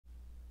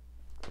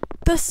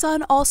The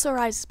Sun Also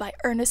Rises by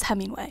Ernest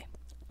Hemingway.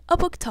 A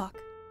book talk.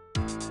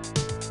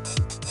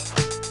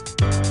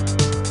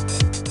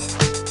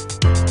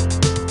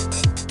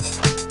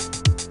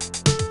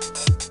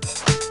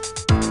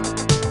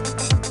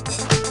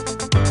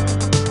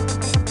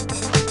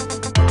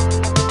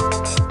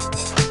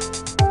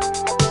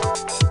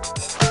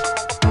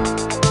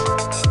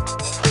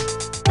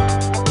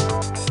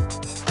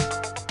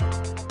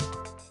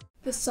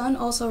 The Sun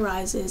Also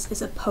Rises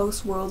is a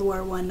post-World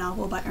War I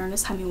novel by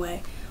Ernest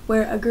Hemingway,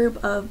 where a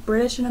group of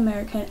British and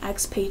American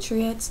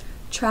expatriates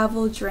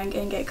travel, drink,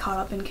 and get caught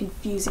up in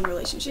confusing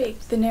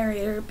relationships. The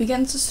narrator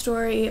begins the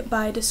story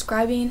by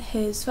describing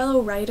his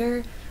fellow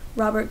writer,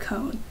 Robert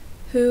Cohn,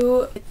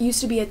 who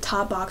used to be a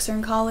top boxer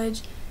in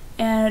college,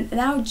 and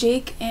now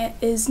Jake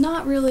is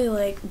not really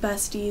like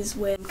besties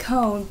with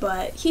Cohn,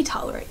 but he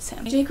tolerates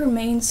him. Jake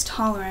remains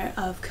tolerant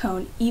of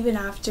Cohn even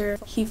after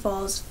he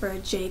falls for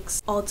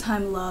Jake's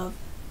all-time love,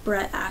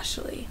 Brett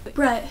Ashley.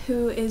 Brett,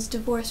 who is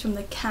divorced from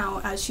the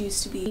Count, as she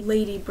used to be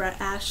Lady Brett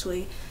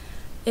Ashley,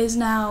 is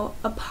now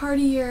a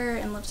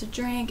partier and loves to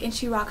drink, and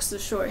she rocks the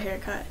short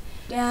haircut.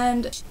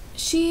 And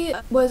she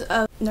was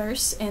a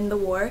nurse in the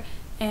war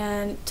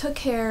and took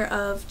care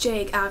of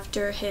Jake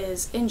after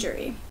his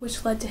injury,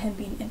 which led to him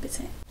being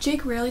impotent.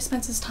 Jake rarely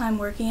spends his time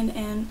working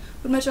and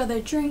would much rather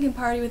drink and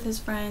party with his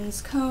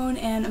friends Cohn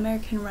and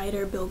American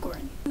writer Bill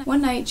Gordon.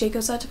 One night, Jake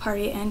goes out to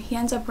party and he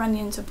ends up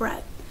running into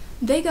Brett.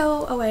 They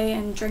go away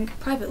and drink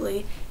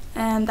privately,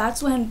 and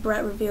that's when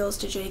Brett reveals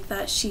to Jake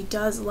that she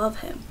does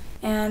love him.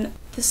 And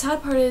the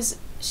sad part is,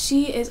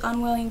 she is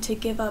unwilling to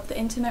give up the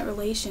intimate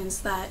relations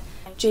that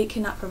Jake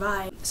cannot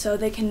provide, so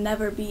they can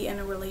never be in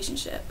a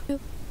relationship.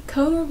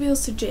 Cohn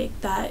reveals to Jake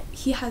that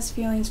he has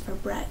feelings for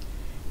Brett,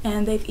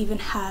 and they've even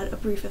had a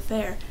brief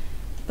affair,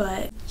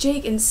 but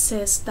Jake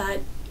insists that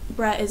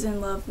Brett is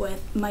in love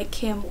with Mike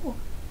Campbell,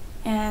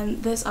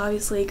 and this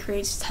obviously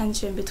creates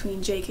tension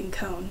between Jake and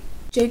Cohn.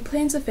 Jake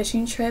plans a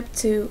fishing trip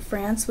to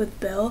France with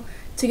Bill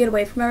to get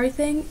away from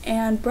everything,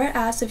 and Brett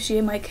asks if she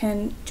and Mike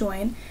can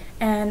join,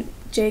 and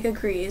Jake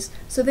agrees,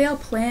 so they all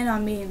plan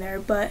on meeting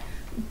there, but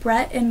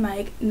Brett and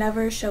Mike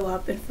never show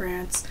up in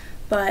France,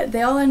 but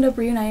they all end up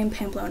reuniting in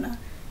Pamplona.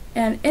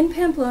 And in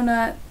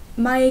Pamplona,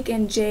 Mike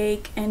and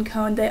Jake and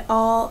Cohn, they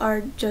all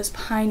are just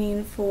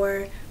pining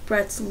for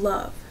Brett's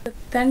love.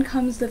 Then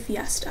comes the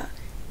fiesta,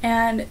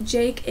 and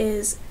Jake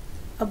is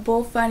a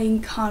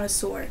bullfighting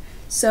connoisseur,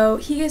 so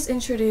he gets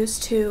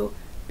introduced to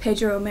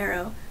Pedro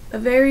Romero, a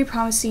very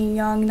promising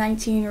young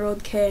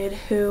 19-year-old kid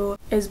who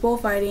is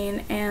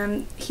bullfighting,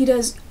 and he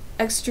does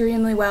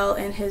extremely well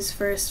in his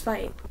first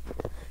fight.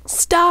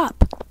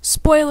 Stop!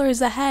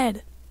 Spoilers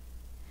ahead!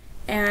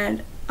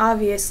 And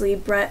obviously,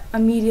 Brett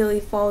immediately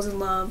falls in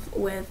love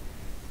with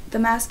the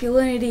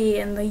masculinity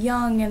and the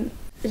young and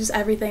just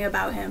everything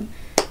about him.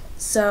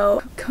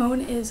 So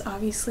Cohn is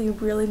obviously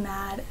really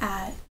mad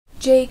at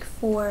Jake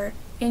for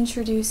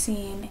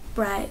introducing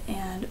Brett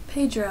and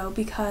Pedro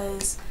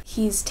because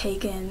he's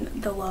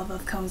taken the love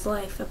of Cohn's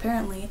life,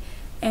 apparently.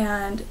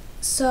 And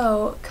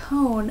so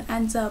Cohn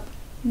ends up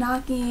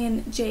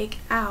knocking Jake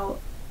out,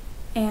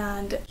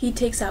 and he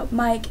takes out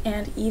Mike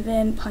and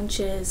even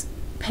punches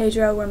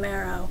Pedro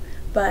Romero.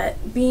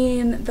 But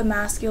being the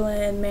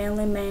masculine,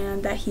 manly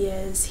man that he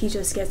is, he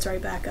just gets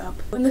right back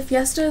up. When the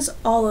fiesta's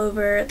all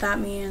over,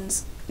 that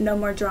means no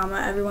more drama,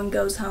 everyone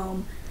goes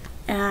home.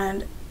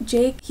 And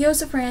Jake, he goes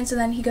to France,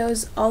 and then he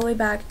goes all the way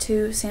back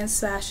to San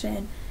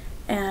Sebastian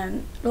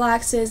and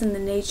relaxes in the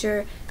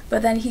nature,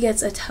 but then he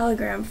gets a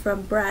telegram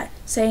from Brett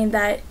saying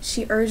that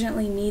she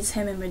urgently needs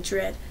him in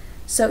Madrid.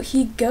 So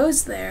he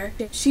goes there.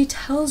 She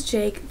tells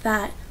Jake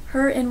that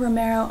her and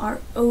Romero are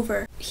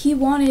over. He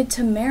wanted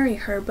to marry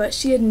her, but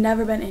she had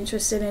never been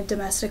interested in a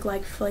domestic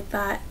life like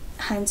that,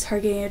 hence her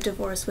getting a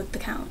divorce with the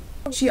Count.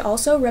 She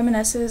also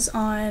reminisces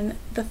on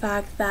the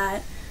fact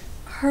that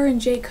her and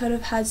Jake could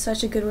have had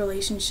such a good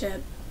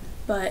relationship,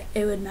 but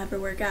it would never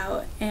work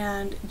out,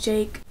 and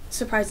Jake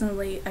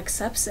surprisingly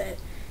accepts it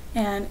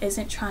and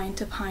isn't trying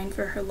to pine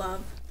for her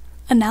love.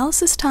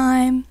 Analysis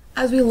time!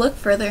 As we look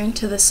further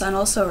into The Sun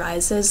Also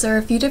Rises, there are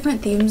a few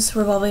different themes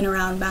revolving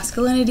around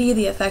masculinity,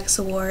 the effects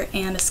of war,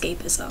 and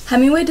escapism.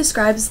 Hemingway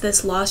describes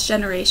this lost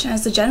generation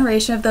as the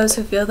generation of those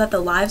who feel that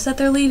the lives that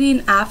they're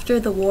leading after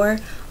the war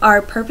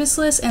are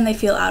purposeless and they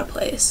feel out of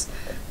place.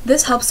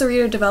 This helps the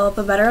reader develop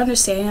a better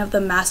understanding of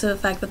the massive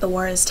effect that the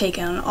war has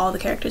taken on all the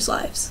characters'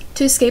 lives.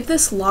 To escape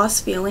this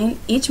lost feeling,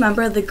 each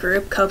member of the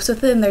group copes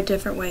with it in their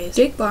different ways.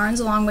 Jake Barnes,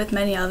 along with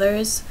many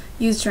others,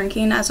 use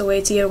drinking as a way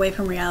to get away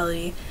from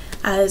reality.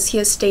 As he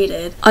has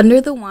stated,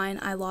 "Under the wine,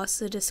 I lost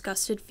the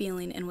disgusted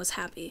feeling and was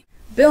happy."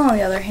 Bill, on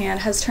the other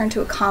hand, has turned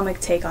to a comic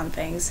take on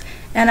things,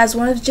 and as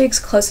one of Jake's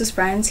closest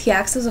friends, he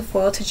acts as a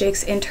foil to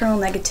Jake's internal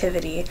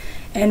negativity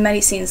in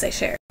many scenes they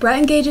share. Brett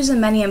engages in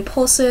many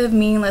impulsive,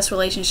 meaningless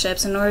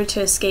relationships in order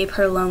to escape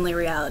her lonely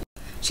reality.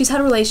 She's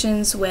had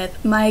relations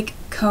with Mike,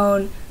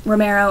 Cohn,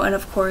 Romero, and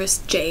of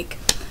course, Jake.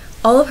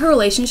 All of her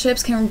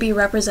relationships can be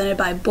represented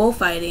by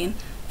bullfighting,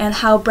 and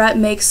how Brett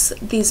makes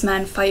these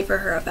men fight for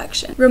her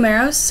affection.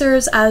 Romero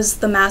serves as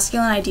the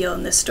masculine ideal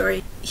in this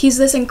story. He's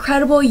this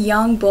incredible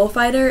young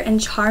bullfighter and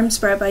charms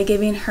Brett by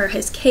giving her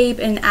his cape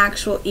and an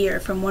actual ear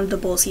from one of the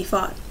bulls he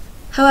fought.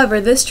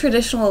 However, this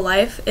traditional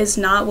life is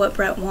not what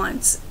Brett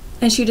wants,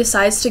 and she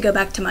decides to go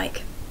back to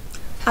Mike.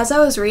 As I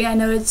was reading, I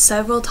noted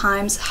several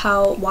times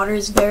how water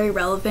is a very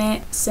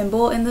relevant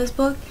symbol in this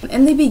book.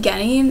 In the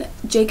beginning,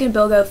 Jake and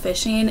Bill go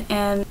fishing,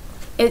 and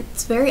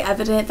it's very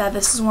evident that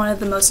this is one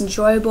of the most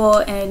enjoyable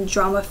and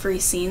drama-free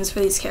scenes for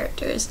these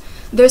characters.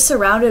 They're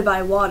surrounded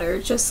by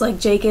water, just like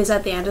Jake is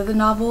at the end of the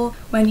novel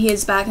when he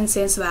is back in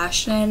San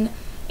Sebastian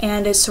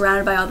and is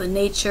surrounded by all the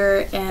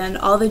nature, and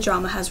all the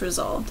drama has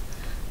resolved.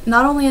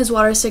 Not only is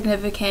water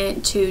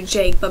significant to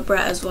Jake, but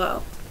Brett as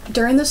well.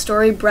 During the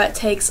story, Brett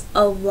takes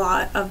a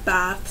lot of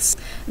baths.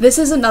 This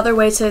is another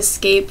way to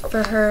escape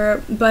for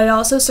her, but it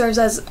also serves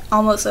as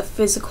almost a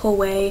physical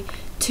way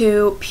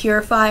to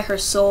purify her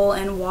soul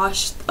and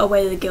wash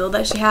away the guilt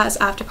that she has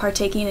after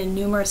partaking in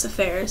numerous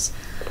affairs.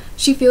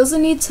 She feels the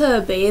need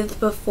to bathe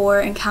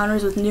before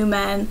encounters with new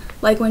men,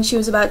 like when she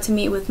was about to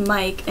meet with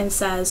Mike and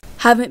says,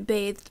 "Haven't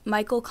bathed,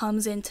 Michael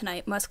comes in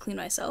tonight, must clean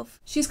myself."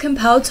 She's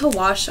compelled to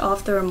wash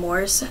off the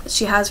remorse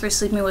she has for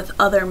sleeping with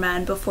other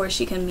men before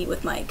she can meet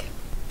with Mike.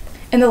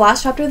 In the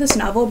last chapter of this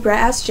novel, Brett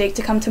asks Jake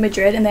to come to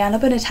Madrid, and they end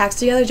up in a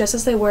taxi together just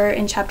as they were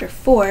in chapter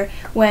 4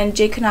 when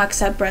Jake could not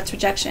accept Brett's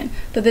rejection.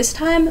 But this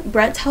time,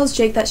 Brett tells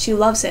Jake that she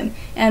loves him,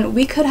 and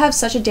we could have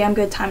such a damn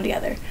good time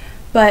together.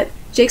 But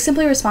Jake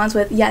simply responds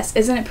with, "Yes,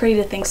 isn't it pretty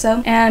to think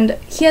so?" And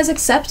he has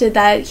accepted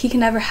that he can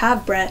never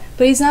have Brett,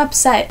 but he's not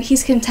upset.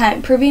 He's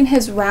content, proving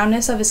his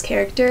roundness of his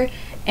character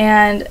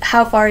and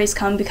how far he's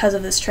come because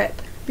of this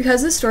trip.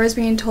 Because this story is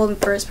being told in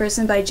first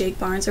person by Jake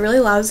Barnes, it really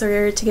allows the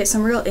reader to get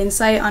some real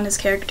insight on his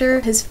character,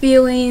 his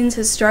feelings,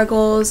 his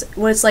struggles,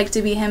 what it's like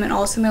to be him, and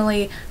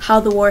ultimately how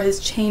the war has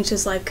changed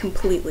his life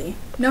completely.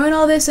 Knowing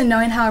all this and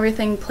knowing how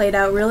everything played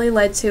out really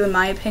led to, in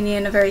my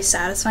opinion, a very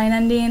satisfying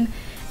ending,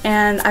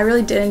 and I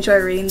really did enjoy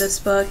reading this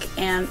book,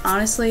 and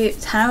honestly,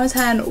 10 out of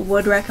 10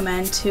 would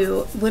recommend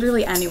to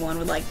literally anyone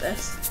would like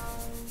this.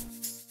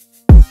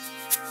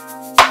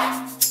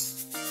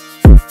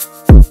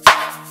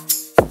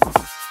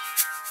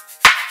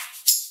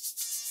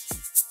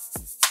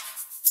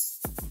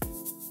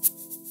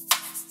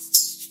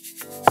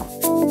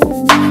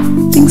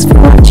 Thanks for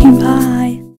watching, bye!